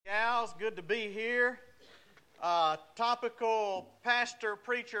gals. Good to be here. Topical pastor,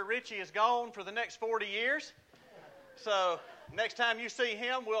 preacher Richie is gone for the next 40 years. So next time you see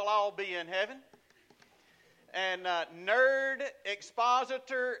him, we'll all be in heaven. And nerd,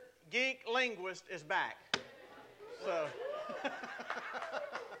 expositor, geek, linguist is back.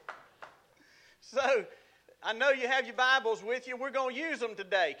 So I know you have your Bibles with you. We're going to use them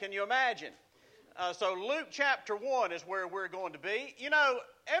today. Can you imagine? So Luke chapter 1 is where we're going to be. You know,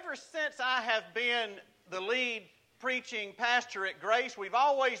 ever since I have been the lead preaching pastor at Grace, we've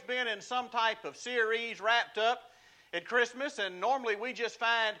always been in some type of series wrapped up at Christmas, and normally we just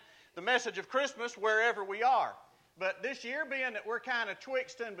find the message of Christmas wherever we are. But this year, being that we're kind of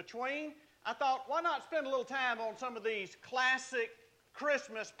twixt in between, I thought, why not spend a little time on some of these classic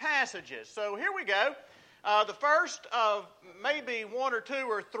Christmas passages? So here we go. The first of maybe one or two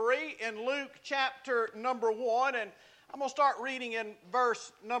or three in Luke chapter number 1, and I'm going to start reading in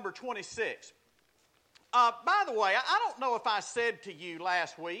verse number 26. By the way, I don't know if I said to you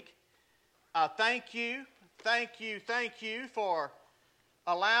last week, thank you for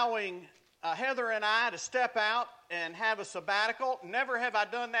allowing Heather and I to step out and have a sabbatical. Never have I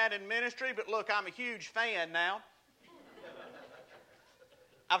done that in ministry, but look, I'm a huge fan now.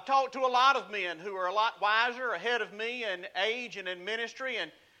 I've talked to a lot of men who are a lot wiser, ahead of me in age and in ministry,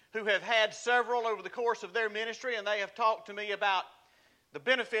 and who have had several over the course of their ministry, and they have talked to me about the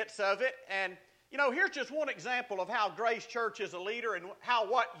benefits of it. And, you know, here's just one example of how Grace Church is a leader and how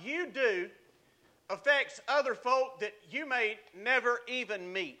what you do affects other folk that you may never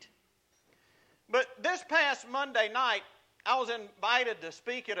even meet. But this past Monday night, I was invited to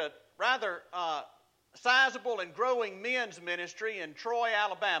speak at a rather sizable and growing men's ministry in Troy,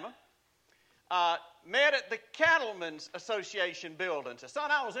 Alabama. Met at the Cattlemen's Association building. So,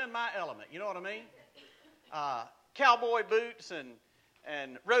 son, I was in my element, you know what I mean? Cowboy boots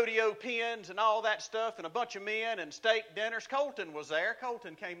and rodeo pins and all that stuff, and a bunch of men and steak dinners. Colton was there.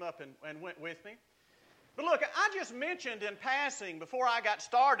 Colton came up and went with me. But look, I just mentioned in passing before I got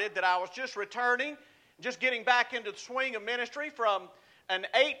started that I was just returning, just getting back into the swing of ministry from an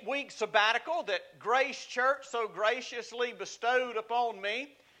 8-week sabbatical that Grace Church so graciously bestowed upon me.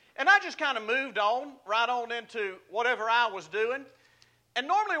 And I just kind of moved on, right on into whatever I was doing. And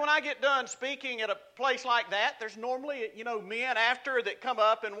normally when I get done speaking at a place like that, there's normally, you know, men after that come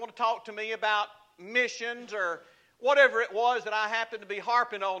up and want to talk to me about missions or whatever it was that I happened to be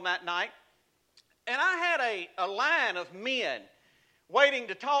harping on that night. And I had a line of men waiting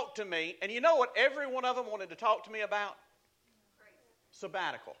to talk to me. And you know what every one of them wanted to talk to me about?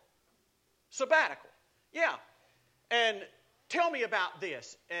 Sabbatical. Yeah. And tell me about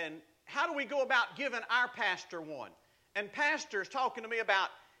this. And how do we go about giving our pastor one? And pastors talking to me about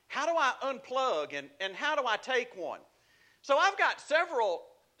how do I unplug and how do I take one? So I've got several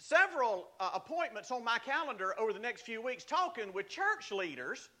appointments on my calendar over the next few weeks talking with church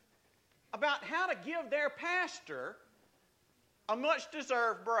leaders about how to give their pastor a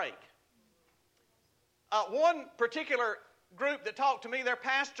much-deserved break. One particular group that talked to me, their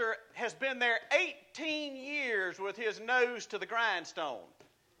pastor has been there 18 years with his nose to the grindstone.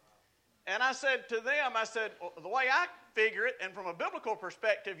 And I said to them, well, the way I figure it, and from a biblical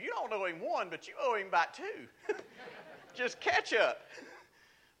perspective, you don't owe him one, but you owe him about 2. Just catch up.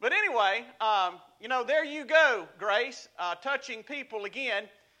 But anyway, you know, there you go, Grace, touching people again,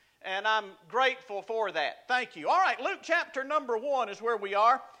 and I'm grateful for that. Thank you. All right, Luke chapter number 1 is where we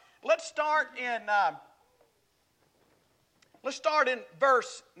are. Let's start in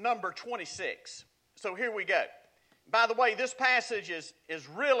verse number 26. So here we go. By the way, this passage is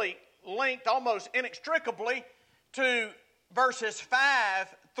really linked almost inextricably to verses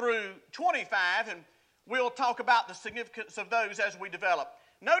 5 through 25, and we'll talk about the significance of those as we develop.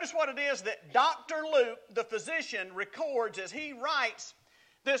 Notice what it is that Dr. Luke, the physician, records as he writes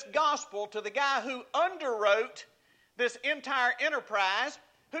this gospel to the guy who underwrote this entire enterprise,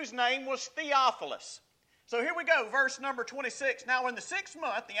 whose name was Theophilus. So here we go, verse number 26. Now in the 6th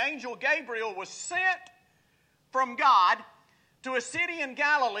month, the angel Gabriel was sent from God to a city in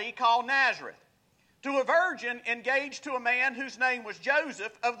Galilee called Nazareth, to a virgin engaged to a man whose name was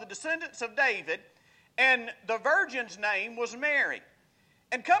Joseph, of the descendants of David, and the virgin's name was Mary.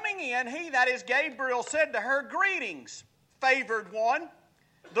 And coming in, he, that is Gabriel, said to her, "Greetings, favored one,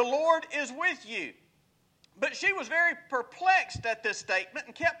 the Lord is with you." But she was very perplexed at this statement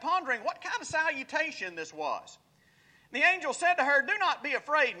and kept pondering what kind of salutation this was. The angel said to her, "Do not be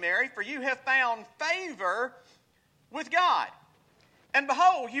afraid, Mary, for you have found favor with God. And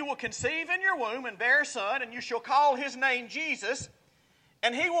behold, you will conceive in your womb and bear a son, and you shall call his name Jesus.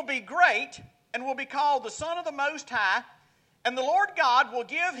 And he will be great and will be called the Son of the Most High. And the Lord God will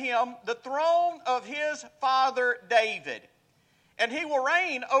give him the throne of his father David. And he will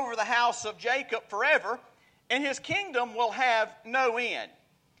reign over the house of Jacob forever, and his kingdom will have no end.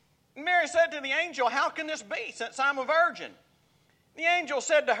 And Mary said to the angel, how can this be, since I'm a virgin? The angel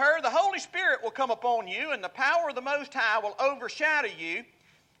said to her, the Holy Spirit will come upon you, and the power of the Most High will overshadow you.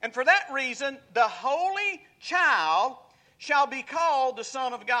 And for that reason, the holy child shall be called the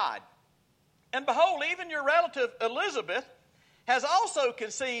Son of God. And behold, even your relative Elizabeth has also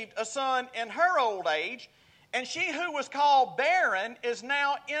conceived a son in her old age, and she who was called barren is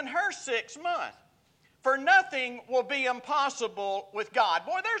now in her 6th month. For nothing will be impossible with God.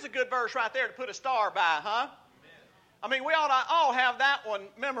 Boy, there's a good verse right there to put a star by, huh? I mean, we ought to all have that one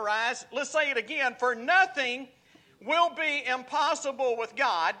memorized. Let's say it again. For nothing will be impossible with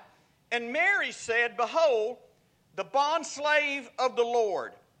God. And Mary said, behold, the bondslave of the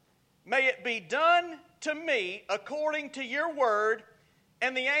Lord. May it be done to me according to your word.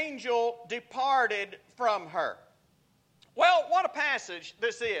 And the angel departed from her. Well, what a passage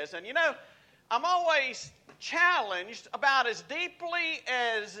this is. And you know, I'm always challenged about as deeply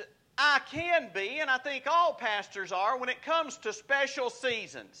as I can be, and I think all pastors are, when it comes to special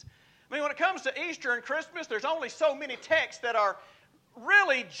seasons. I mean, when it comes to Easter and Christmas, there's only so many texts that are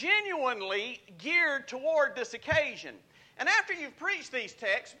really genuinely geared toward this occasion. And after you've preached these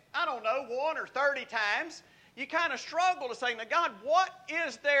texts, I don't know, 1 or 30 times, you kind of struggle to say, now God, what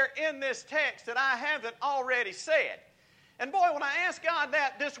is there in this text that I haven't already said? And boy, when I asked God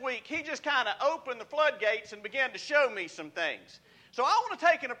that this week, He just kind of opened the floodgates and began to show me some things. So I want to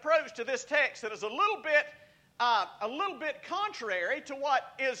take an approach to this text that is a little bit contrary to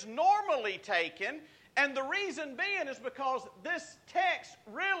what is normally taken. And the reason being is because this text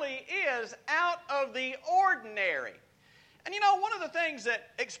really is out of the ordinary. And you know, one of the things that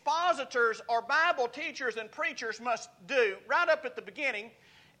expositors or Bible teachers and preachers must do right up at the beginning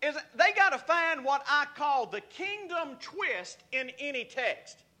is they got to find what I call the kingdom twist in any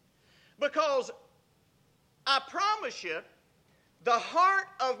text. Because I promise you, the heart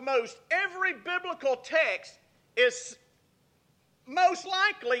of most every biblical text is most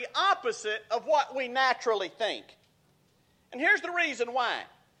likely opposite of what we naturally think. And here's the reason why.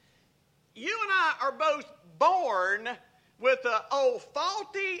 You and I are both born with an old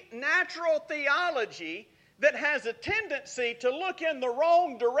faulty natural theology that has a tendency to look in the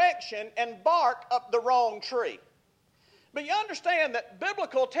wrong direction and bark up the wrong tree. But you understand that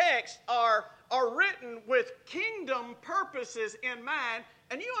biblical texts are written with kingdom purposes in mind,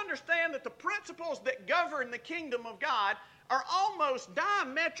 and you understand that the principles that govern the kingdom of God are almost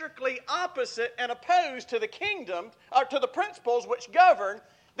diametrically opposite and opposed to the kingdom, or to the principles which govern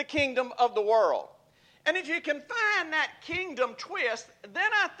the kingdom of the world. And if you can find that kingdom twist, then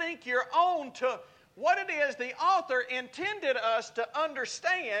I think you're on to what it is the author intended us to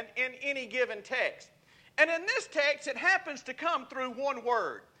understand in any given text. And in this text, it happens to come through one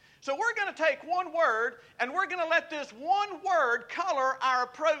word. So we're going to take one word, and we're going to let this one word color our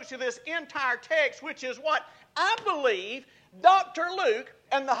approach to this entire text, which is what I believe Dr. Luke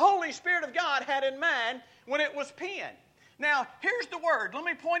and the Holy Spirit of God had in mind when it was penned. Now, here's the word. Let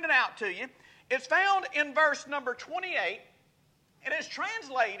me point it out to you. It's found in verse number 28. It is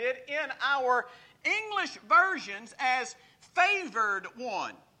translated in our English versions as favored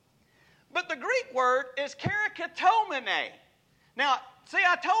one. But the Greek word is karikatomene. Now, see,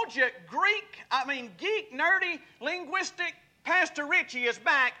 I told you, geek, nerdy, linguistic, Pastor Richie is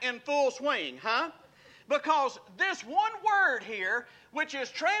back in full swing, huh? Because this one word here, which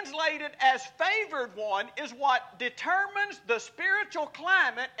is translated as favored one, is what determines the spiritual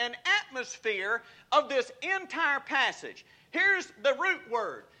climate and atmosphere of this entire passage. Here's the root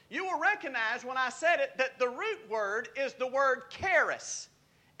word. You will recognize when I said it that the root word is the word charis.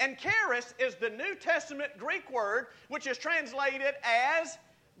 And charis is the New Testament Greek word which is translated as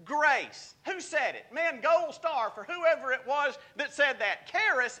grace. Who said it? Man, gold star for whoever it was that said that.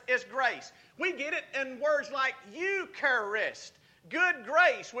 Charis is grace. We get it in words like Eucharist, good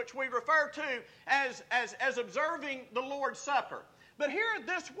grace, which we refer to as observing the Lord's Supper. But here,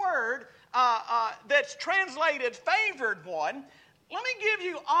 this word that's translated favored one, let me give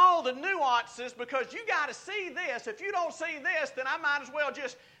you all the nuances because you got to see this. If you don't see this, then I might as well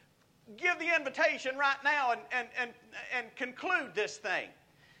just give the invitation right now and conclude this thing.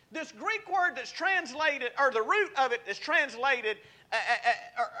 This Greek word that's translated, or the root of it is translated,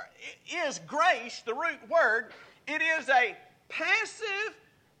 is grace, the root word. It is a passive,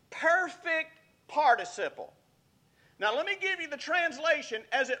 perfect participle. Now let me give you the translation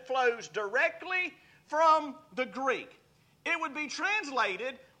as it flows directly from the Greek. It would be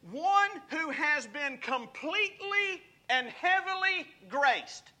translated, one who has been completely and heavily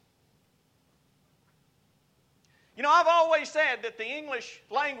graced. You know, I've always said that the English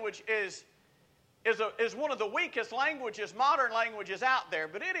language is one of the weakest languages, modern languages out there,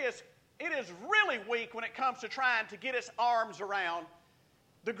 but it is really weak when it comes to trying to get its arms around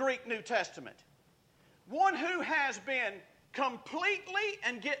the Greek New Testament. One who has been completely,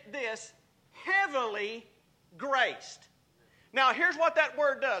 and get this, heavily graced. Now, here's what that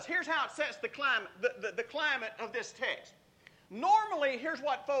word does. Here's how it sets the climate of this text. Normally, here's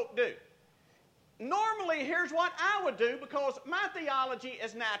what folk do. Normally, here's what I would do, because my theology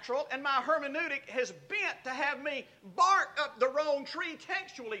is natural and my hermeneutic has bent to have me bark up the wrong tree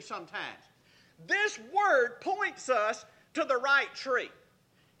textually sometimes. This word points us to the right tree.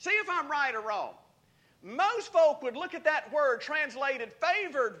 See if I'm right or wrong. Most folk would look at that word translated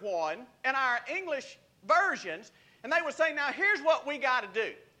favored one in our English versions, and they would say, now here's what we got to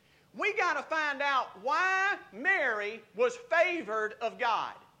do. We got to find out why Mary was favored of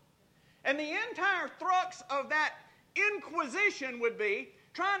God. And the entire thrust of that inquisition would be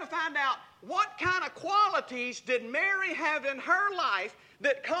trying to find out what kind of qualities did Mary have in her life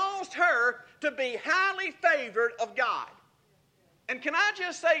that caused her to be highly favored of God. And can I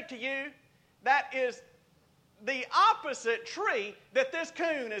just say to you, that is the opposite tree that this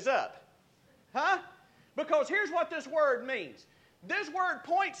coon is up. Huh? Because here's what this word means. This word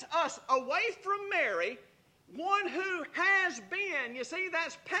points us away from Mary, one who has been. You see,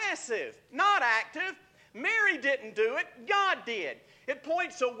 that's passive, not active. Mary didn't do it, God did. It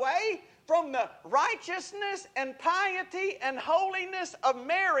points away from the righteousness and piety and holiness of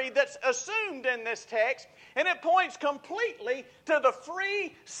Mary that's assumed in this text, and it points completely to the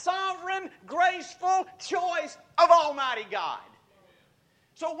free, sovereign, graceful choice of Almighty God.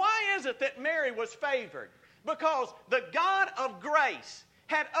 So why is it that Mary was favored? Because the God of grace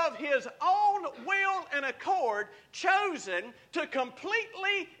had of His own will and accord chosen to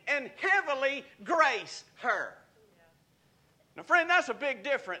completely and heavily grace her. Now, friend, that's a big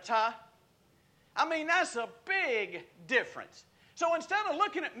difference, huh? I mean, that's a big difference. So instead of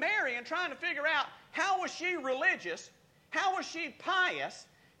looking at Mary and trying to figure out how was she religious, how was she pious,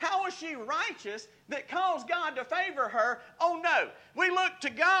 how was she righteous that caused God to favor her, oh no, we look to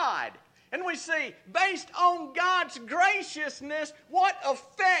God. And we see, based on God's graciousness, what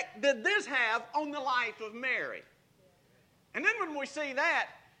effect did this have on the life of Mary? And then when we see that,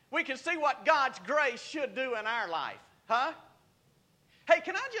 we can see what God's grace should do in our life. Huh? Hey,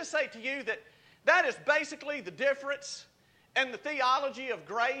 can I just say to you that is basically the difference in the theology of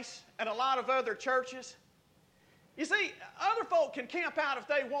grace and a lot of other churches? You see, other folk can camp out if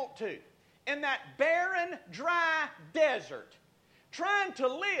they want to in that barren, dry desert, trying to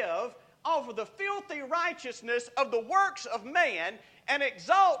live off of the filthy righteousness of the works of man and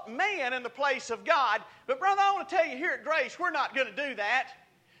exalt man in the place of God. But brother, I want to tell you here at Grace, we're not going to do that.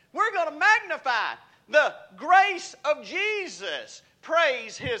 We're going to magnify the grace of Jesus.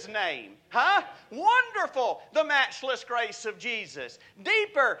 Praise His name. Huh? Wonderful, the matchless grace of Jesus.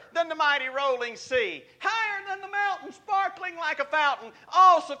 Deeper than the mighty rolling sea. Higher than the mountain, sparkling like a fountain.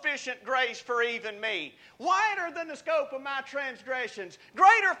 All sufficient grace for even me. Wider than the scope of my transgressions.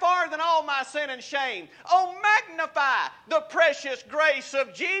 Greater far than all my sin and shame. Oh, magnify the precious grace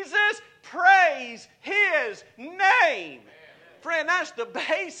of Jesus. Praise His name. Friend, that's the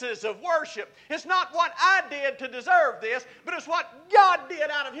basis of worship. It's not what I did to deserve this, but it's what God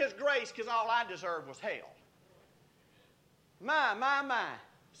did out of His grace, because all I deserved was hell. My.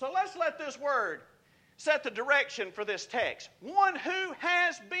 So let's let this word set the direction for this text. One who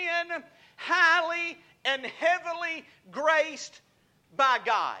has been highly and heavily graced by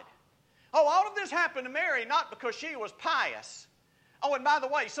God. Oh, all of this happened to Mary not because she was pious. Oh, and by the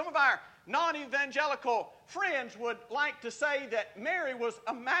way, some of our non-evangelical friends would like to say that Mary was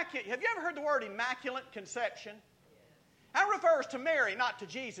immaculate. Have you ever heard the word immaculate conception? That refers to Mary, not to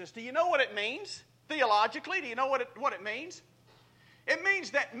Jesus. Do you know what it means? Theologically, do you know what it means? It means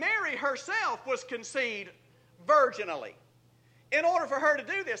that Mary herself was conceived virginally in order for her to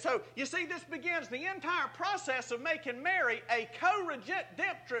do this. So, you see, this begins the entire process of making Mary a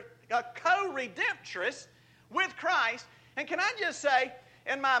co-redemptress with Christ. And can I just say,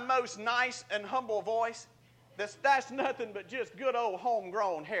 in my most nice and humble voice, that's nothing but just good old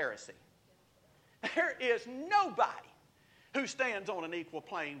homegrown heresy. There is nobody who stands on an equal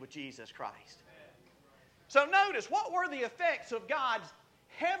plane with Jesus Christ. So notice, what were the effects of God's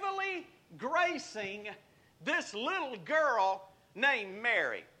heavily gracing this little girl named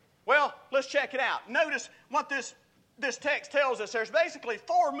Mary? Well, let's check it out. Notice what this text tells us. There's basically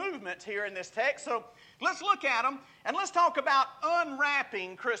 4 movements here in this text. So let's look at them, and let's talk about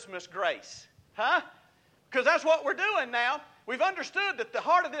unwrapping Christmas grace. Huh? Because that's what we're doing now. We've understood that the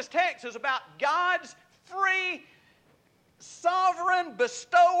heart of this text is about God's free, sovereign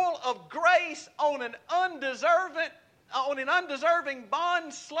bestowal of grace on an undeserving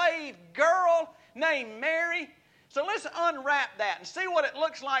bond slave girl named Mary. So let's unwrap that and see what it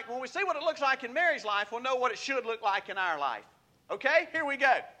looks like. When we see what it looks like in Mary's life, we'll know what it should look like in our life. Okay? Here we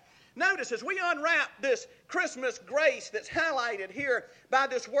go. Notice as we unwrap this Christmas grace that's highlighted here by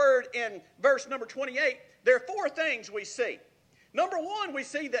this word in verse number 28, there are four things we see. Number one, we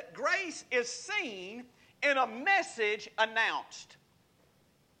see that grace is seen in a message announced.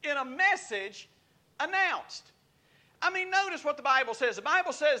 In a message announced. I mean, notice what the Bible says. The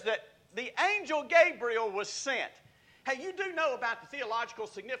Bible says that the angel Gabriel was sent. Hey, you do know about the theological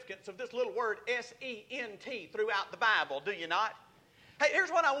significance of this little word S-E-N-T throughout the Bible, do you not? Hey,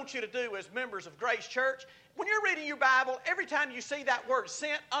 here's what I want you to do as members of Grace Church. When you're reading your Bible, every time you see that word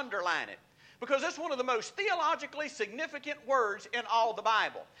sent, underline it. Because it's one of the most theologically significant words in all the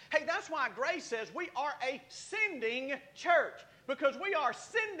Bible. Hey, that's why Grace says we are a sending church. Because we are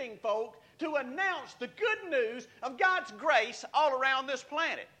sending folk to announce the good news of God's grace all around this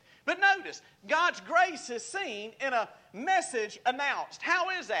planet. But notice, God's grace is seen in a message announced. How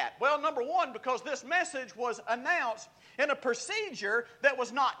is that? Well, number one, because this message was announced in a procedure that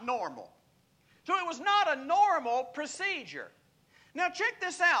was not normal. So it was not a normal procedure. Now check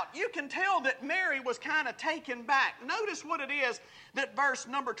this out. You can tell that Mary was kind of taken back. Notice what it is that verse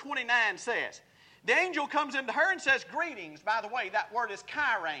number 29 says. The angel comes into her and says, greetings. By the way, that word is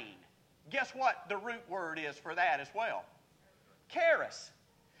chairane. Guess what the root word is for that as well? Charis.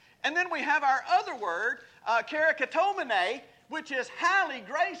 And then we have our other word, karikatomene, which is highly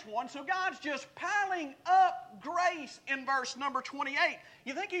grace one. So God's just piling up grace in verse number 28.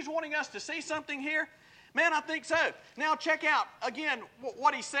 You think He's wanting us to see something here? Man, I think so. Now check out again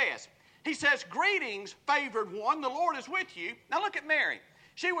what He says. He says, greetings, favored one, the Lord is with you. Now look at Mary.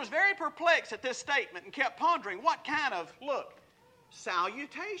 She was very perplexed at this statement and kept pondering what kind of,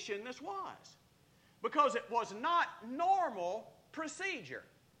 salutation this was. Because it was not normal procedure.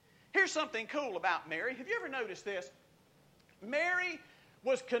 Here's something cool about Mary. Have you ever noticed this? Mary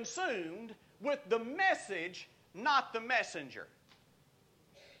was consumed with the message, not the messenger.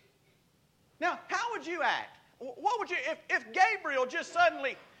 Now, how would you act? What would you, if Gabriel just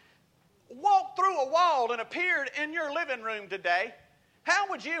suddenly walked through a wall and appeared in your living room today, how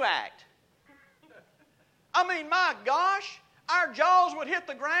would you act? I mean, my gosh, our jaws would hit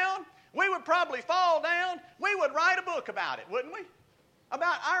the ground. We would probably fall down. We would write a book about it, wouldn't we?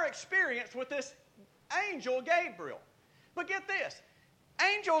 About our experience with this angel Gabriel. But get this,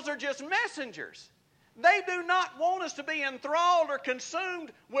 angels are just messengers. They do not want us to be enthralled or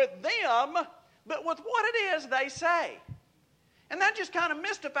consumed with them, but with what it is they say. And that just kind of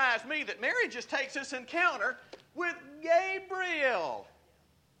mystifies me that Mary just takes this encounter with Gabriel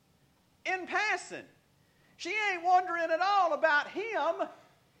in passing. She ain't wondering at all about him.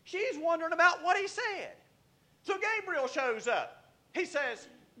 She's wondering about what he said. So Gabriel shows up. He says,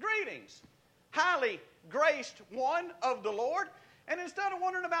 greetings, highly graced one of the Lord. And instead of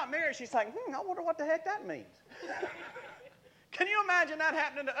wondering about Mary, she's like, I wonder what the heck that means. Can you imagine that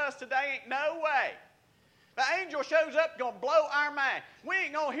happening to us today? Ain't no way. The angel shows up, going to blow our mind. We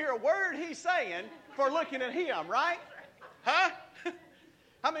ain't going to hear a word he's saying for looking at him, right? Huh?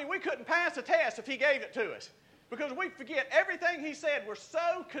 I mean, we couldn't pass a test if he gave it to us. Because we forget everything he said. We're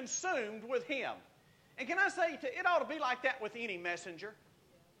so consumed with him. And can I say, it ought to be like that with any messenger.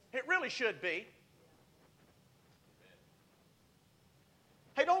 It really should be.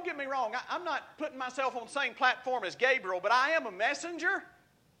 Hey, don't get me wrong. I'm not putting myself on the same platform as Gabriel, but I am a messenger.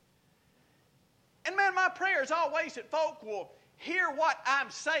 And man, my prayer is always that folk will hear what I'm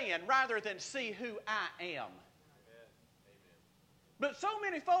saying rather than see who I am. Amen. But so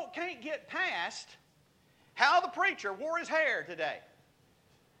many folk can't get past how the preacher wore his hair today.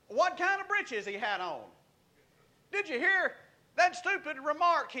 What kind of breeches he had on. Did you hear that stupid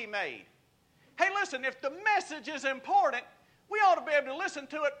remark he made? Hey, listen, if the message is important, we ought to be able to listen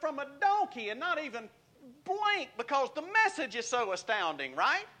to it from a donkey and not even blink because the message is so astounding,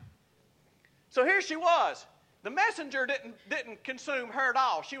 right? So here she was. The messenger didn't consume her at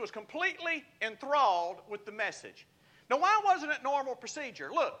all. She was completely enthralled with the message. Now, why wasn't it normal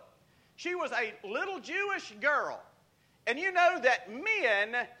procedure? Look, she was a little Jewish girl. And you know that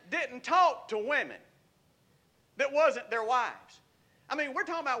men didn't talk to women that wasn't their wives. I mean, we're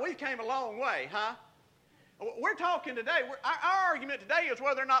talking about we've came a long way, huh? We're talking today, our argument today is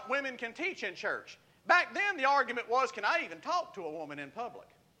whether or not women can teach in church. Back then, the argument was, can I even talk to a woman in public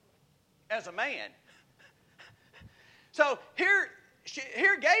as a man? So here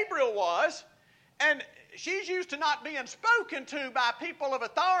Gabriel was, and she's used to not being spoken to by people of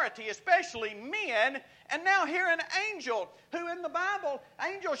authority, especially men, and now here an angel, who in the Bible,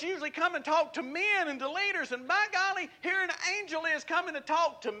 angels usually come and talk to men and to leaders, and by golly, here an angel is coming to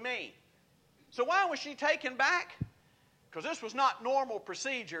talk to me. So why was she taken back? Because this was not normal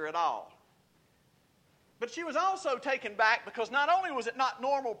procedure at all. But she was also taken back because not only was it not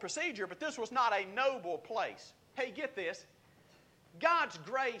normal procedure, but this was not a noble place. Hey, get this. God's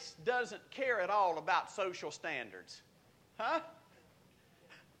grace doesn't care at all about social standards. Huh?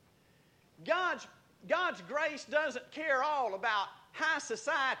 God's grace doesn't care all about high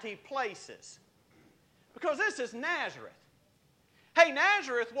society places. Because this is Nazareth. Hey,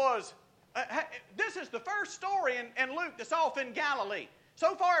 Nazareth was, this is the first story in Luke that's off in Galilee.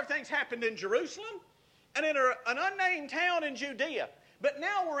 So far everything's happened in Jerusalem and in an unnamed town in Judea. But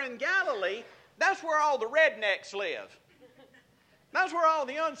now we're in Galilee. That's where all the rednecks live. That's where all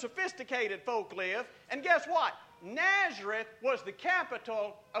the unsophisticated folk live. And guess what? Nazareth was the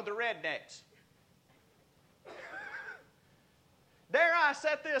capital of the rednecks. Dare I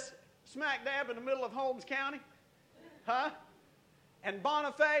set this smack dab in the middle of Holmes County? Huh? And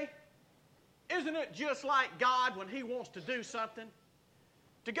Bonifay? Isn't it just like God when He wants to do something?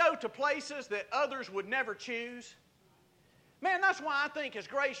 To go to places that others would never choose? Man, that's why I think as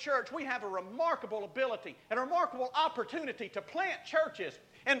Grace Church we have a remarkable ability and a remarkable opportunity to plant churches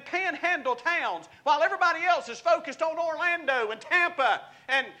in panhandle towns while everybody else is focused on Orlando and Tampa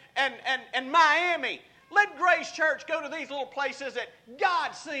and Miami. Let Grace Church go to these little places that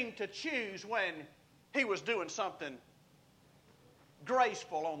God seemed to choose when He was doing something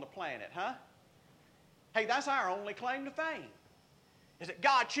graceful on the planet, huh? Hey, that's our only claim to fame, is that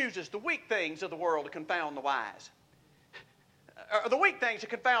God chooses the weak things of the world to confound the wise. Or the weak things to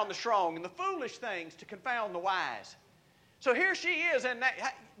confound the strong, and the foolish things to confound the wise. So here she is, and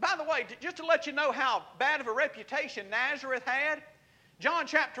by the way, just to let you know how bad of a reputation Nazareth had, John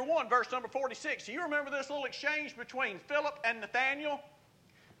chapter 1, verse number 46. Do you remember this little exchange between Philip and Nathanael?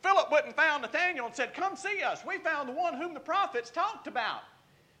 Philip went and found Nathanael and said, "Come see us. We found the one whom the prophets talked about.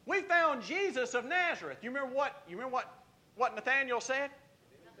 We found Jesus of Nazareth." You remember what Nathanael said?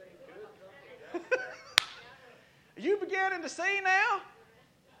 You beginning to see now?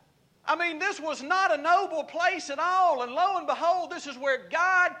 I mean, this was not a noble place at all. And lo and behold, this is where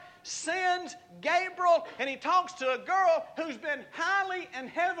God sends Gabriel, and He talks to a girl who's been highly and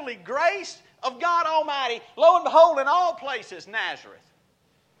heavily graced of God Almighty. Lo and behold, in all places, Nazareth.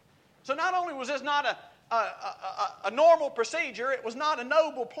 So not only was this not a normal procedure, it was not a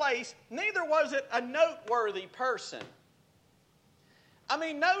noble place, neither was it a noteworthy person. I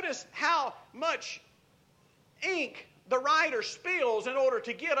mean, notice how much ink the writer spills in order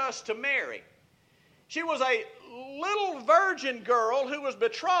to get us to Mary. She was a little virgin girl who was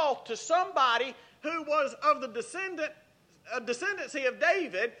betrothed to somebody who was of the descendancy of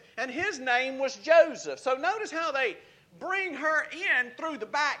David, and his name was Joseph. So notice how they bring her in through the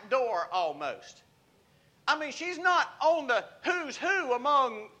back door almost. I mean, she's not on the who's who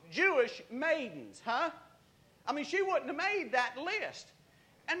among Jewish maidens, huh? I mean, she wouldn't have made that list.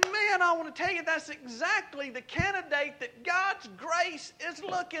 And man, I want to tell you, that's exactly the candidate that God's grace is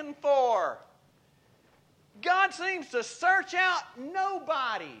looking for. God seems to search out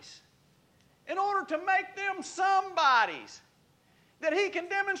nobodies in order to make them somebodies that He can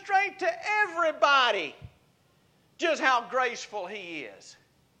demonstrate to everybody just how graceful He is.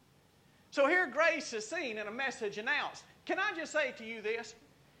 So here grace is seen and a message announced. Can I just say to you this?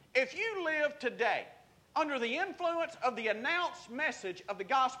 If you live today under the influence of the announced message of the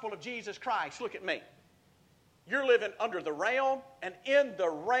gospel of Jesus Christ, look at me. You're living under the realm and in the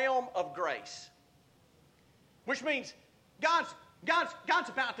realm of grace. Which means God's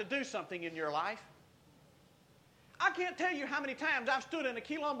about to do something in your life. I can't tell you how many times I've stood in a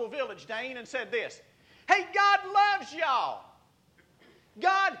Quilombo village, Dane, and said this: "Hey, God loves y'all.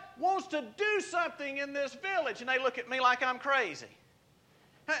 God wants to do something in this village." And they look at me like I'm crazy.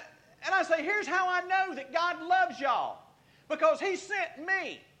 And I say, here's how I know that God loves y'all. Because He sent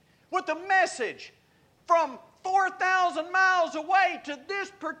me with a message from 4,000 miles away to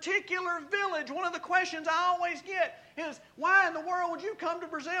this particular village. One of the questions I always get is, why in the world would you come to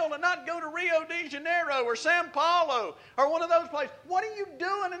Brazil and not go to Rio de Janeiro or Sao Paulo or one of those places? What are you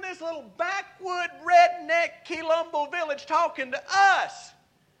doing in this little backwood redneck Quilombo village talking to us?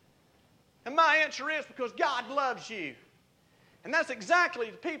 And my answer is, because God loves you. And that's exactly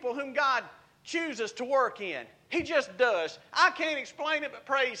the people whom God chooses to work in. He just does. I can't explain it, but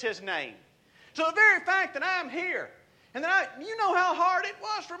praise His name. So the very fact that I'm here, and that you know how hard it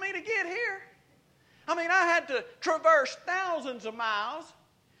was for me to get here. I mean, I had to traverse thousands of miles.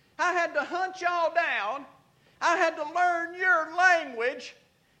 I had to hunt y'all down. I had to learn your language.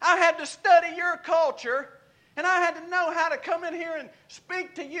 I had to study your culture. And I had to know how to come in here and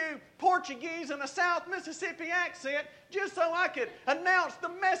speak to you Portuguese in a South Mississippi accent just so I could announce the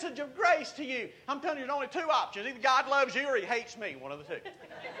message of grace to you. I'm telling you, there's only two options. Either God loves you or He hates me, one of the two.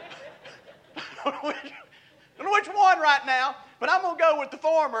 I don't know which one right now, but I'm going to go with the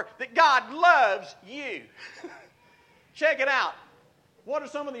former, that God loves you. Check it out. What are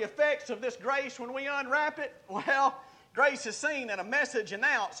some of the effects of this grace when we unwrap it? Well, grace is seen in a message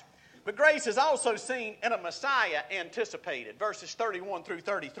announced, but grace is also seen in a Messiah anticipated. Verses 31 through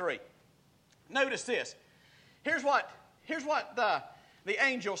 33. Notice this. Here's what the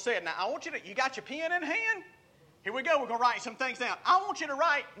angel said. Now, I want you got your pen in hand? Here we go. We're going to write some things down. I want you to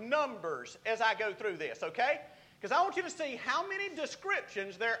write numbers as I go through this, okay? Because I want you to see how many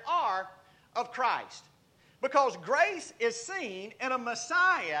descriptions there are of Christ. Because grace is seen in a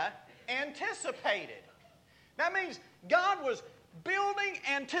Messiah anticipated. That means God was building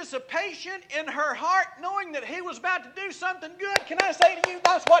anticipation in her heart, knowing that He was about to do something good. Can I say to you,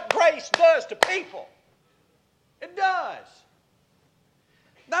 that's what grace does to people. It does.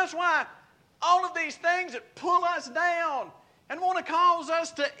 That's why all of these things that pull us down and want to cause us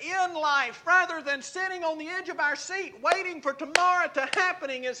to end life rather than sitting on the edge of our seat waiting for tomorrow to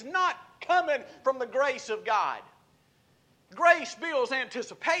happening is not coming from the grace of God. Grace builds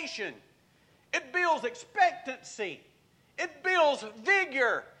anticipation. It builds expectancy. It builds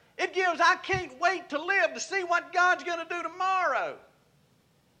vigor. It gives, I can't wait to live to see what God's going to do tomorrow.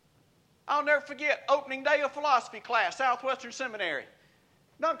 I'll never forget opening day of philosophy class, Southwestern Seminary.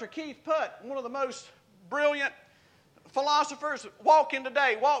 Dr. Keith Putt, one of the most brilliant philosophers, walks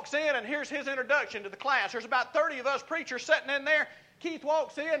in, and here's his introduction to the class. There's about 30 of us preachers sitting in there. Keith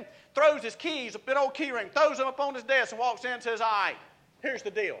walks in, throws his keys, a big old key ring, throws them up on his desk and walks in and says, all right, here's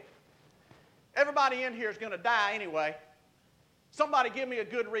the deal. Everybody in here is going to die anyway. Somebody give me a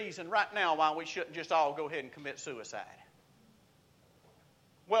good reason right now why we shouldn't just all go ahead and commit suicide.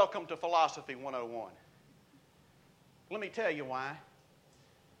 Welcome to Philosophy 101. Let me tell you why.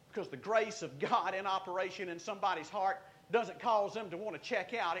 Because the grace of God in operation in somebody's heart doesn't cause them to want to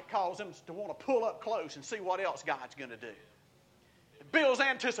check out. It causes them to want to pull up close and see what else God's going to do. It builds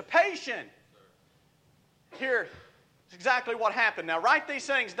anticipation. Here's exactly what happened. Now write these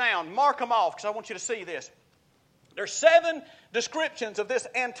things down. Mark them off because I want you to see this. There's 7 descriptions of this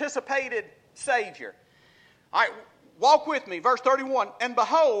anticipated Savior. All right, walk with me. Verse 31. And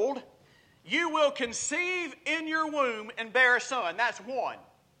behold, you will conceive in your womb and bear a son. That's 1.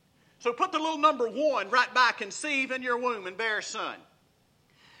 So put the little number 1 right by conceive in your womb and bear a son.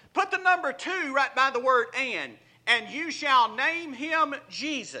 Put the number 2 right by the word and you shall name him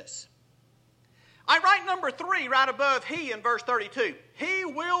Jesus. I write number 3 right above he in verse 32. He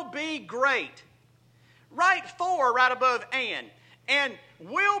will be great. Write 4 right above and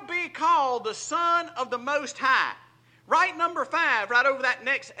will be called the Son of the Most High. Write number 5 right over that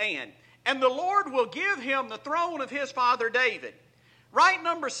next and the Lord will give him the throne of his father David. Write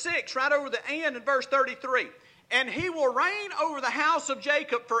number 6 right over the and in verse 33. And he will reign over the house of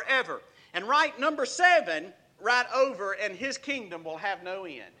Jacob forever. And write number 7 right over, and his kingdom will have no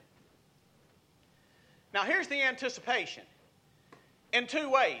end. Now here's the anticipation in 2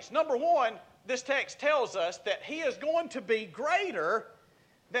 ways. Number 1, this text tells us that he is going to be greater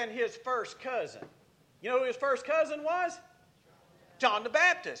than his first cousin. You know who his first cousin was? John the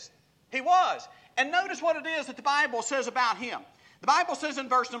Baptist. He was. And notice what it is that the Bible says about him. The Bible says in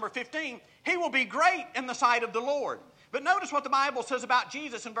verse number 15, he will be great in the sight of the Lord. But notice what the Bible says about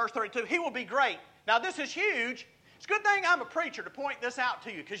Jesus in verse 32. He will be great. Now this is huge. It's a good thing I'm a preacher to point this out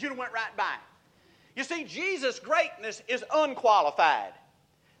to you because you went right by it. You see, Jesus' greatness is unqualified.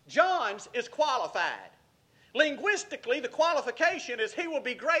 John's is qualified. Linguistically, the qualification is he will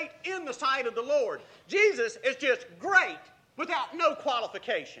be great in the sight of the Lord. Jesus is just great without no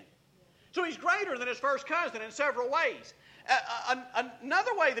qualification. So he's greater than his first cousin in several ways.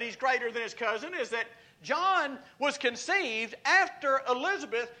 Another way that he's greater than his cousin is that John was conceived after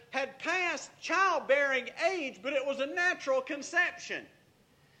Elizabeth had passed childbearing age, but it was a natural conception.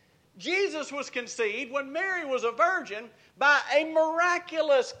 Jesus was conceived when Mary was a virgin by a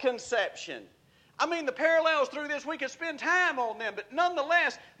miraculous conception. I mean, the parallels through this, we could spend time on them, but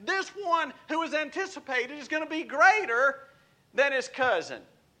nonetheless, this one who is anticipated is going to be greater than his cousin.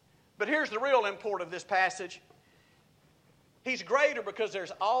 But here's the real import of this passage. He's greater because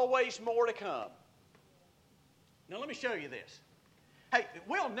there's always more to come. Now let me show you this. Hey,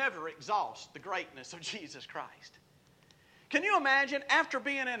 we'll never exhaust the greatness of Jesus Christ. Can you imagine after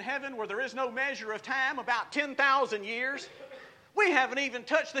being in heaven where there is no measure of time, about 10,000 years, We haven't even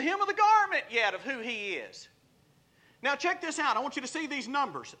touched the hem of the garment yet of who He is. Now check this out. I want you to see these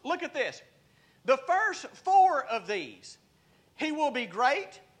numbers. Look at this. The first 4 of these, He will be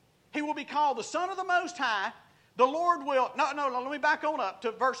great. He will be called the Son of the Most High. The Lord will, no, let me back on up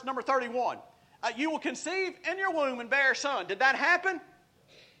to verse number 31. You will conceive in your womb and bear a son. Did that happen?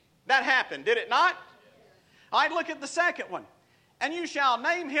 That happened, did it not? All right, look at the second one. And you shall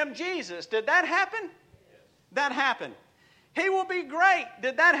name Him Jesus. Did that happen? That happened. He will be great.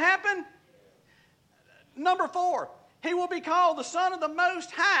 Did that happen? Number 4. He will be called the Son of the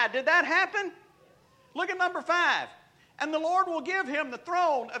Most High. Did that happen? Look at number 5. And the Lord will give Him the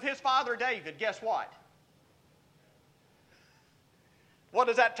throne of His father David. Guess what? What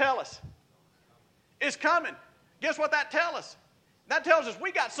does that tell us? It's coming. Guess what that tells us? That tells us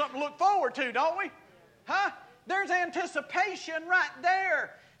we got something to look forward to, don't we? Huh? There's anticipation right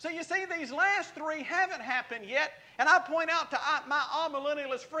there. So you see, these last 3 haven't happened yet. And I point out to my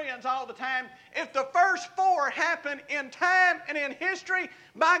all-millennialist friends all the time, if the first 4 happen in time and in history,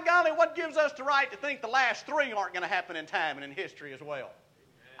 by golly, what gives us the right to think the last 3 aren't going to happen in time and in history as well?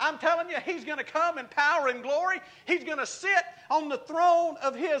 I'm telling you, He's going to come in power and glory. He's going to sit on the throne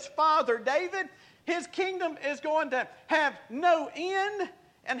of His father David. His kingdom is going to have no end,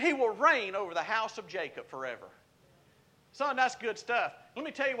 and He will reign over the house of Jacob forever. Son, that's good stuff. Let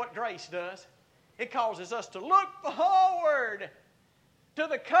me tell you what grace does. It causes us to look forward to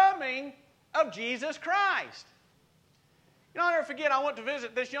the coming of Jesus Christ. You know, I'll never forget, I went to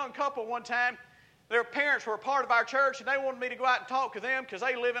visit this young couple one time. Their parents were a part of our church, and they wanted me to go out and talk to them because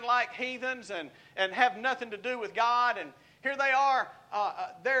they living like heathens and have nothing to do with God. And here they are,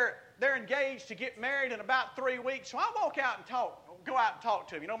 they're engaged to get married in about 3 weeks. So I go out and talk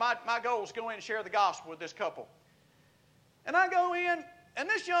to them. You know, my goal is to go in and share the gospel with this couple. And I go in, and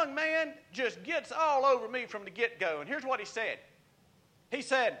this young man just gets all over me from the get-go. And here's what he said. He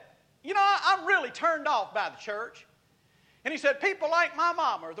said, you know, I'm really turned off by the church. And he said, people like my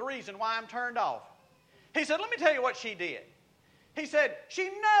mama are the reason why I'm turned off. He said, let me tell you what she did. He said, she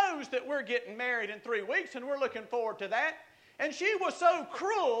knows that we're getting married in 3 weeks, and we're looking forward to that. And she was so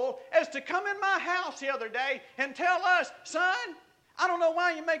cruel as to come in my house the other day and tell us, son, I don't know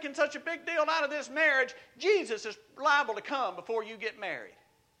why you're making such a big deal out of this marriage. Jesus is liable to come before you get married.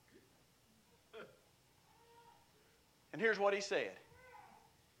 And here's what he said.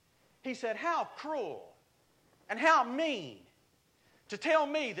 He said, how cruel and how mean to tell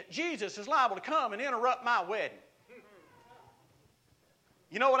me that Jesus is liable to come and interrupt my wedding.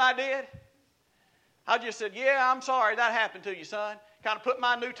 You know what I did? I just said, yeah, I'm sorry that happened to you, son. Kind of put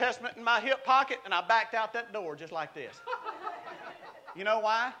my New Testament in my hip pocket, and I backed out that door just like this. You know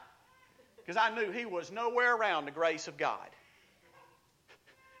why? Because I knew he was nowhere around the grace of God.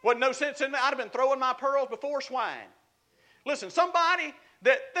 Wasn't no sense in that. I'd have been throwing my pearls before swine. Listen, somebody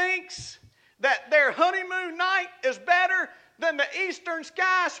that thinks that their honeymoon night is better than the eastern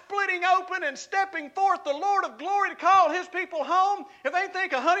sky splitting open and stepping forth the Lord of glory to call His people home, if they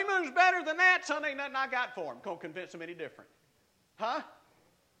think a honeymoon's better than that, son, ain't nothing I got for them. Can't convince them any different. Huh?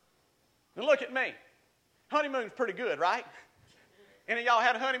 Now look at me. Honeymoon's pretty good, right? Any of y'all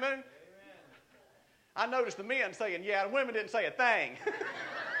had a honeymoon? Amen. I noticed the men saying, yeah, the women didn't say a thing.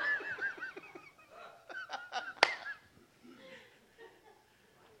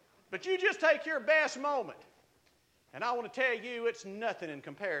 But you just take your best moment. And I want to tell you, it's nothing in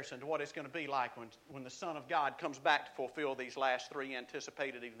comparison to what it's going to be like when the Son of God comes back to fulfill these last 3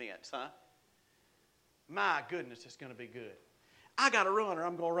 anticipated events, huh? My goodness, it's going to be good. I got to run or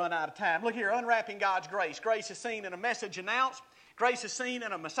I'm going to run out of time. Look here, unwrapping God's grace. Grace is seen in a message announced. Grace is seen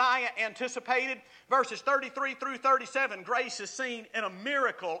in a Messiah anticipated. Verses 33 through 37, grace is seen in a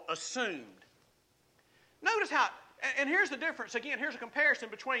miracle assumed. Notice how, and here's the difference. Again, here's a comparison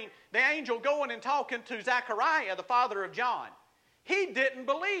between the angel going and talking to Zechariah, the father of John. He didn't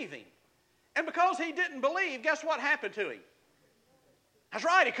believe him. And because he didn't believe, guess what happened to him? That's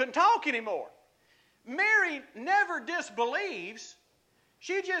right, he couldn't talk anymore. Mary never disbelieves.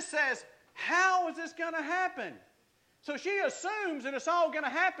 She just says, how is this going to happen? So she assumes that it's all going to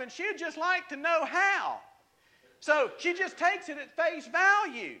happen. She'd just like to know how. So she just takes it at face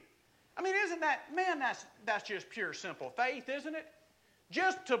value. I mean, isn't that, man, that's just pure simple faith, isn't it?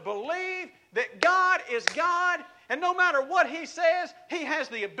 Just to believe that God is God, and no matter what He says, He has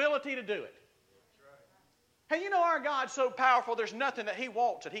the ability to do it. That's right. Hey, you know our God's so powerful, there's nothing that He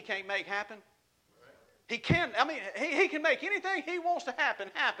wants that He can't make happen. He can, I mean, he can make anything He wants to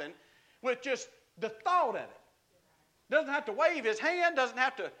happen with just the thought of it. Doesn't have to wave His hand, doesn't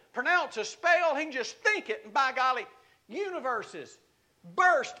have to pronounce a spell. He can just think it, and by golly, universes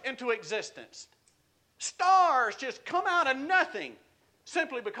burst into existence. Stars just come out of nothing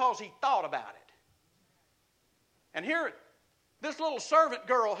simply because he thought about it. And here, this little servant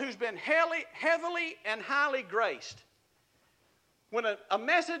girl who's been heavily and highly graced, when a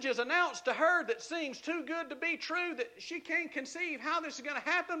message is announced to her that seems too good to be true, that she can't conceive how this is going to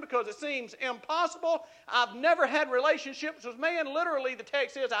happen because it seems impossible. I've never had relationships with men. Literally, the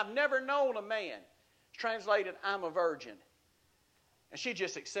text says, I've never known a man. It's translated, I'm a virgin. And she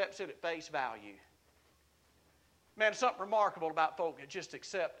just accepts it at face value. Man, there's something remarkable about folk that just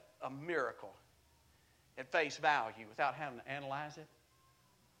accept a miracle at face value without having to analyze it.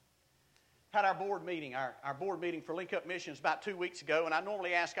 Had our board meeting, our board meeting for Link Up Missions about 2 weeks ago, and I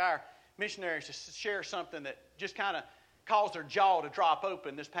normally ask our missionaries to share something that just kind of caused their jaw to drop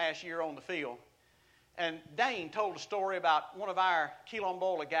open this past year on the field. And Dane told a story about one of our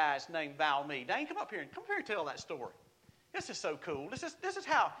Quilombola guys named Valmy. Dane, come here and tell that story. This is so cool. This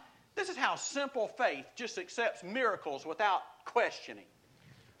is how simple faith just accepts miracles without questioning.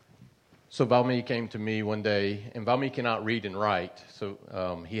 So Valmy came to me one day, and Valmy cannot read and write,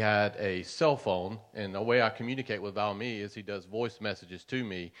 so he had a cell phone, and the way I communicate with Valmy is he does voice messages to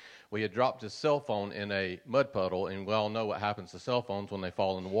me. We had dropped his cell phone in a mud puddle, and we all know what happens to cell phones when they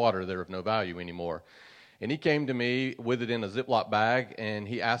fall in the water. They're of no value anymore. And he came to me with it in a Ziploc bag, and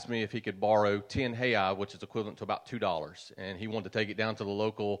he asked me if he could borrow 10 hei, which is equivalent to about $2, and he wanted to take it down to the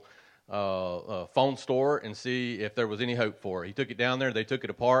local phone store and see if there was any hope for it. He took it down there, they took it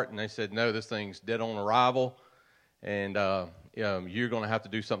apart, and they said, no, this thing's dead on arrival, and you're going to have to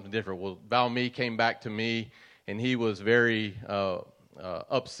do something different. Well, Valmy came back to me, and he was very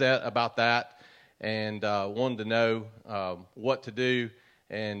upset about that and wanted to know what to do.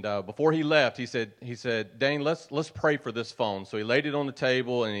 And before he left, he said, Dane, let's pray for this phone. So he laid it on the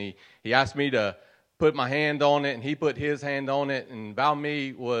table, and he asked me to put my hand on it, and he put his hand on it, and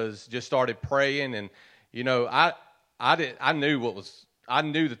Valmy just started praying, and I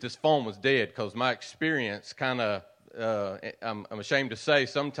knew that this phone was dead because my experience kind of I'm ashamed to say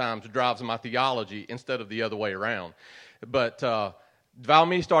sometimes drives my theology instead of the other way around. But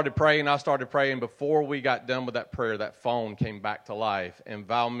Valmy started praying, I started praying. Before we got done with that prayer, that phone came back to life, and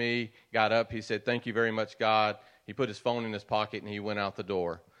Valmy got up. He said, "Thank you very much, God." He put his phone in his pocket and he went out the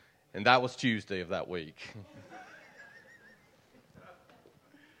door. And that was Tuesday of that week.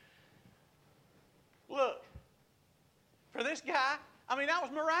 Look, for this guy, that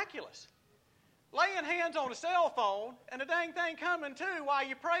was miraculous. Laying hands on a cell phone and the dang thing coming to while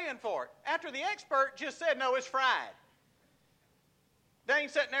you're praying for it. After the expert just said, no, it's fried. Dane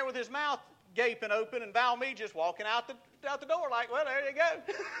sitting there with his mouth gaping open and Valmy just walking out the door like, well, there you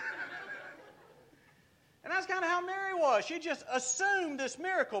go. And that's kind of how Mary was. She just assumed this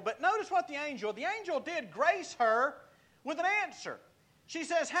miracle. But notice what the angel did grace her with an answer. She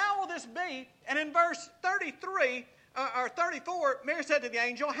says, how will this be? And in verse 33 or 34, Mary said to the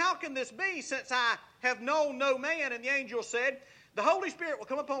angel, how can this be since I have known no man? And the angel said, the Holy Spirit will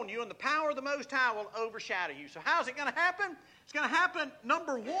come upon you and the power of the Most High will overshadow you. So how's it going to happen? It's going to happen,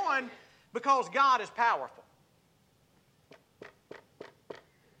 number one, because God is powerful.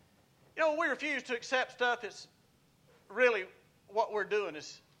 When we refuse to accept stuff, it's really what we're doing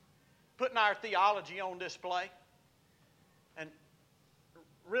is putting our theology on display and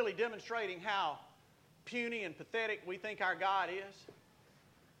really demonstrating how puny and pathetic we think our God is.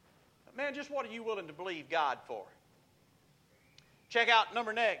 But man, just what are you willing to believe God for? Check out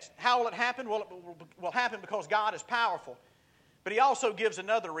number next. How will it happen? Well, it will happen because God is powerful. But he also gives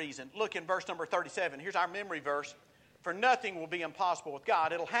another reason. Look in verse number 37. Here's our memory verse. For nothing will be impossible with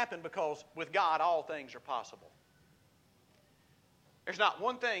God. It'll happen because with God all things are possible. There's not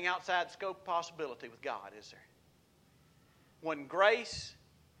one thing outside the scope of possibility with God, is there? When grace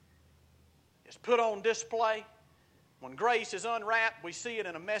is put on display, when grace is unwrapped, we see it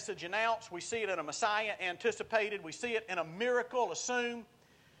in a message announced, we see it in a Messiah anticipated, we see it in a miracle assumed.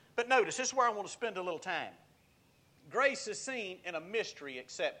 But notice, this is where I want to spend a little time. Grace is seen in a mystery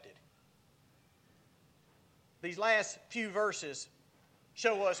accepted. These last few verses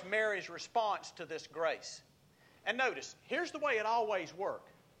show us Mary's response to this grace. And notice, here's the way it always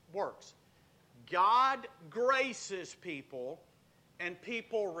works. God graces people and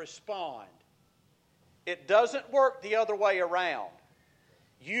people respond. It doesn't work the other way around.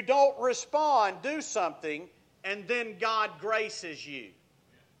 You don't respond, do something, and then God graces you.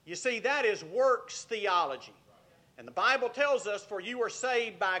 You see, that is works theology. And the Bible tells us, for you are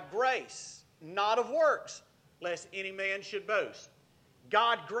saved by grace, not of works, lest any man should boast.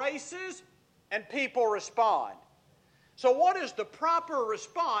 God graces and people respond. So what is the proper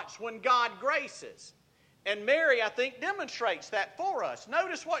response when God graces? And Mary, I think, demonstrates that for us.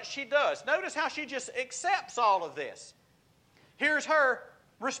 Notice what she does. Notice how she just accepts all of this. Here's her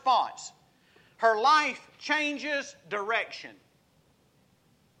response. Her life changes direction.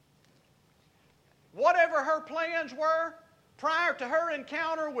 Whatever her plans were prior to her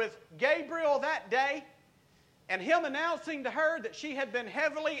encounter with Gabriel that day, and him announcing to her that she had been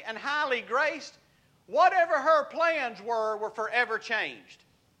heavily and highly graced, whatever her plans were forever changed.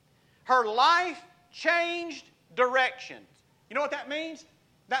 Her life changed directions. You know what that means?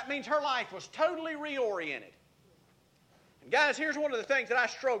 That means her life was totally reoriented. And guys, here's one of the things that I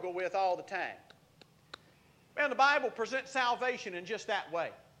struggle with all the time. Man, the Bible presents salvation in just that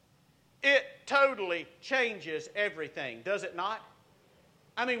way. It totally changes everything, does it not?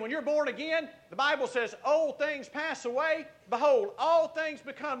 I mean, when you're born again, the Bible says, old things pass away. Behold, all things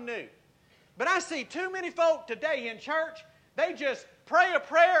become new. But I see too many folk today in church, they just pray a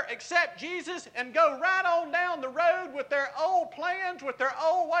prayer, accept Jesus, and go right on down the road with their old plans, with their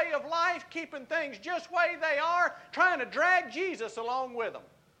old way of life, keeping things just the way they are, trying to drag Jesus along with them.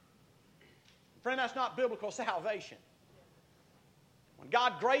 Friend, that's not biblical salvation. When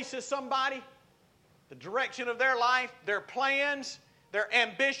God graces somebody, the direction of their life, their plans, their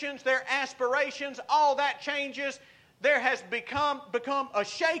ambitions, their aspirations, all that changes. There has become a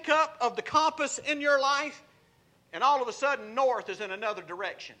shake-up of the compass in your life, and all of a sudden north is in another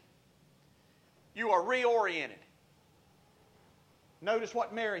direction. You are reoriented. Notice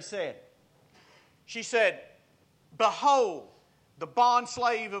what Mary said. She said, behold, the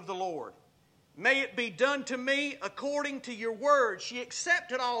bondslave of the Lord. May it be done to me according to your word. She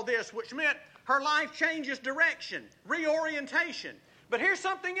accepted all this, which meant her life changes direction, reorientation. But here's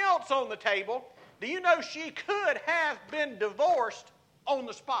something else on the table. Do you know she could have been divorced on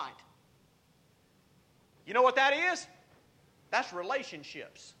the spot? You know what that is? That's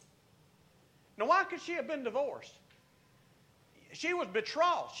relationships. Now, why could she have been divorced? She was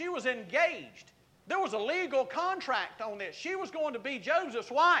betrothed. She was engaged. There was a legal contract on this. She was going to be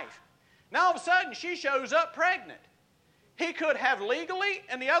Joseph's wife. Now, all of a sudden, she shows up pregnant. He could have legally,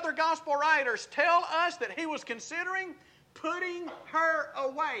 and the other gospel writers tell us that he was considering putting her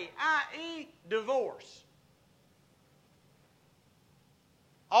away, i.e., divorce.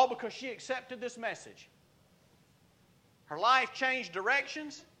 All because she accepted this message. Her life changed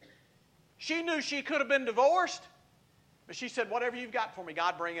directions. She knew she could have been divorced, but she said, whatever you've got for me,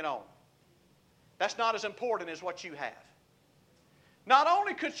 God, bring it on. That's not as important as what you have. Not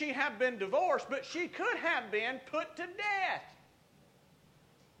only could she have been divorced, but she could have been put to death.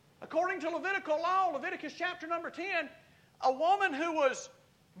 According to Levitical law, Leviticus chapter number 10, a woman who was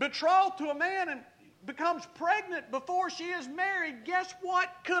betrothed to a man and becomes pregnant before she is married, guess what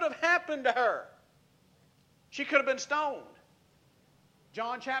could have happened to her? She could have been stoned.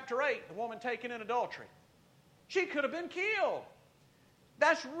 John chapter 8, the woman taken in adultery. She could have been killed.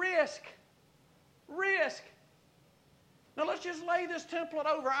 That's risk. Risk. Now let's just lay this template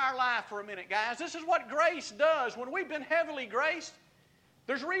over our life for a minute, guys. This is what grace does. When we've been heavily graced,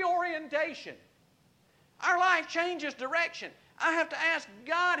 there's reorientation. Our life changes direction. I have to ask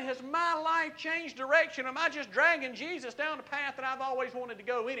God, has my life changed direction? Am I just dragging Jesus down the path that I've always wanted to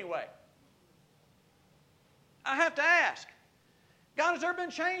go anyway? I have to ask, God, has there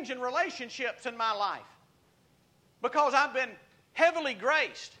been change in relationships in my life? Because I've been heavily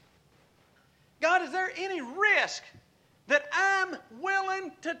graced. God, is there any risk that I'm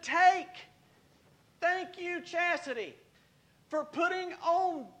willing to take? Thank you, Chastity, for putting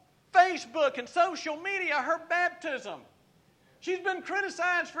on Facebook and social media her baptism. She's been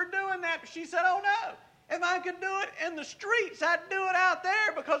criticized for doing that, but she said, oh no, if I could do it in the streets, I'd do it out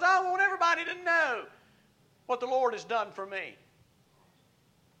there because I want everybody to know what the Lord has done for me.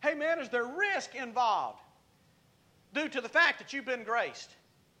 Hey man, is there risk involved due to the fact that you've been graced?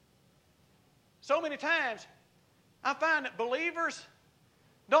 So many times, I find that believers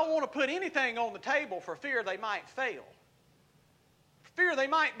don't want to put anything on the table for fear they might fail. For fear they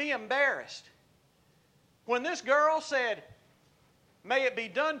might be embarrassed. When this girl said, may it be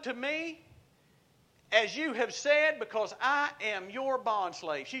done to me as you have said, because I am your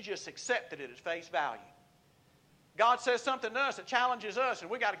bondslave. She just accepted it at face value. God says something to us that challenges us,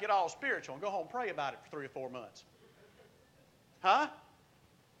 and we got to get all spiritual and go home and pray about it for 3 or 4 months. Huh?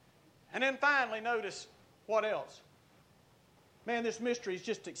 And then finally, notice what else? Man, this mystery is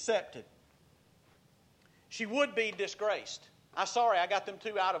just accepted. She would be disgraced. I'm sorry, I got them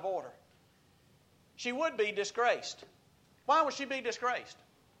two out of order. She would be disgraced. Why would she be disgraced?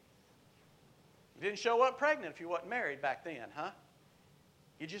 You didn't show up pregnant if you wasn't married back then, huh?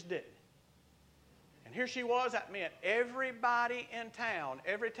 You just didn't. And here she was. That meant everybody in town,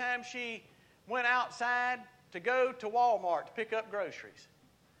 every time she went outside to go to Walmart to pick up groceries,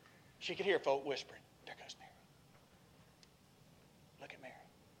 she could hear folk whispering, "There goes Mary. Look at Mary.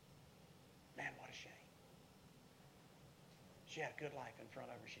 Man, what a shame. She had a good life in front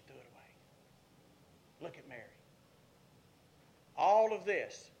of her. She threw it away. Look at Mary." All of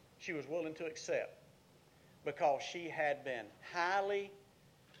this she was willing to accept because she had been highly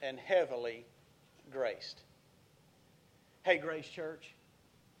and heavily graced. Hey, Grace Church,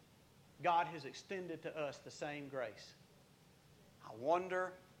 God has extended to us the same grace. I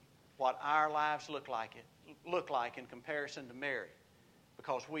wonder what our lives look like in comparison to Mary,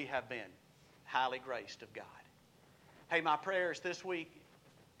 because we have been highly graced of God. Hey, my prayers this week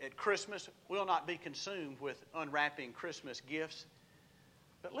at Christmas will not be consumed with unwrapping Christmas gifts,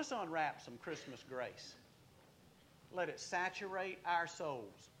 but let's unwrap some Christmas grace. Let it saturate our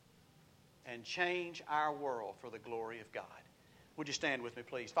souls and change our world for the glory of God. Would you stand with me,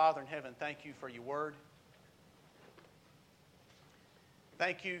 please? Father in heaven, thank you for your word.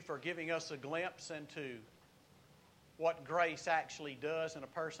 Thank you for giving us a glimpse into what grace actually does in a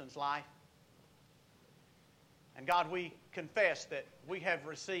person's life. And God, we confess that we have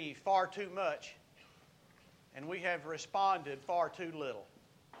received far too much and we have responded far too little.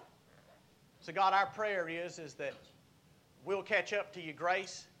 So God, our prayer is that we'll catch up to your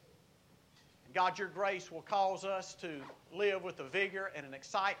grace. And God, your grace will cause us to live with a vigor and an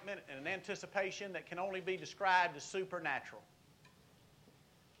excitement and an anticipation that can only be described as supernatural.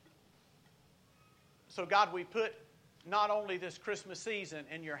 So God, we put not only this Christmas season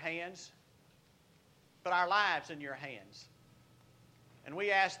in your hands, but our lives in your hands. And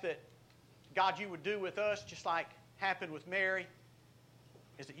we ask that, God, you would do with us just like happened with Mary,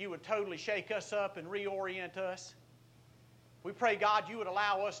 is that you would totally shake us up and reorient us. We pray, God, you would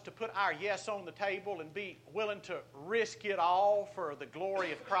allow us to put our yes on the table and be willing to risk it all for the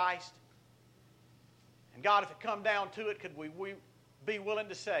glory of Christ. And God, if it come down to it, could we be willing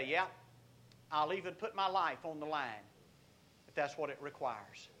to say, yeah, I'll even put my life on the line if that's what it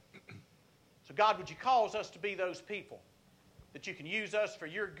requires. So God, would you cause us to be those people that you can use us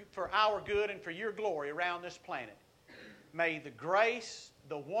for our good and for your glory around this planet. May the grace,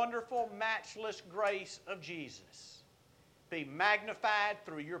 the wonderful, matchless grace of Jesus be magnified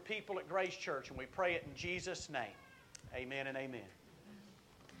through your people at Grace Church, and we pray it in Jesus' name. Amen and amen.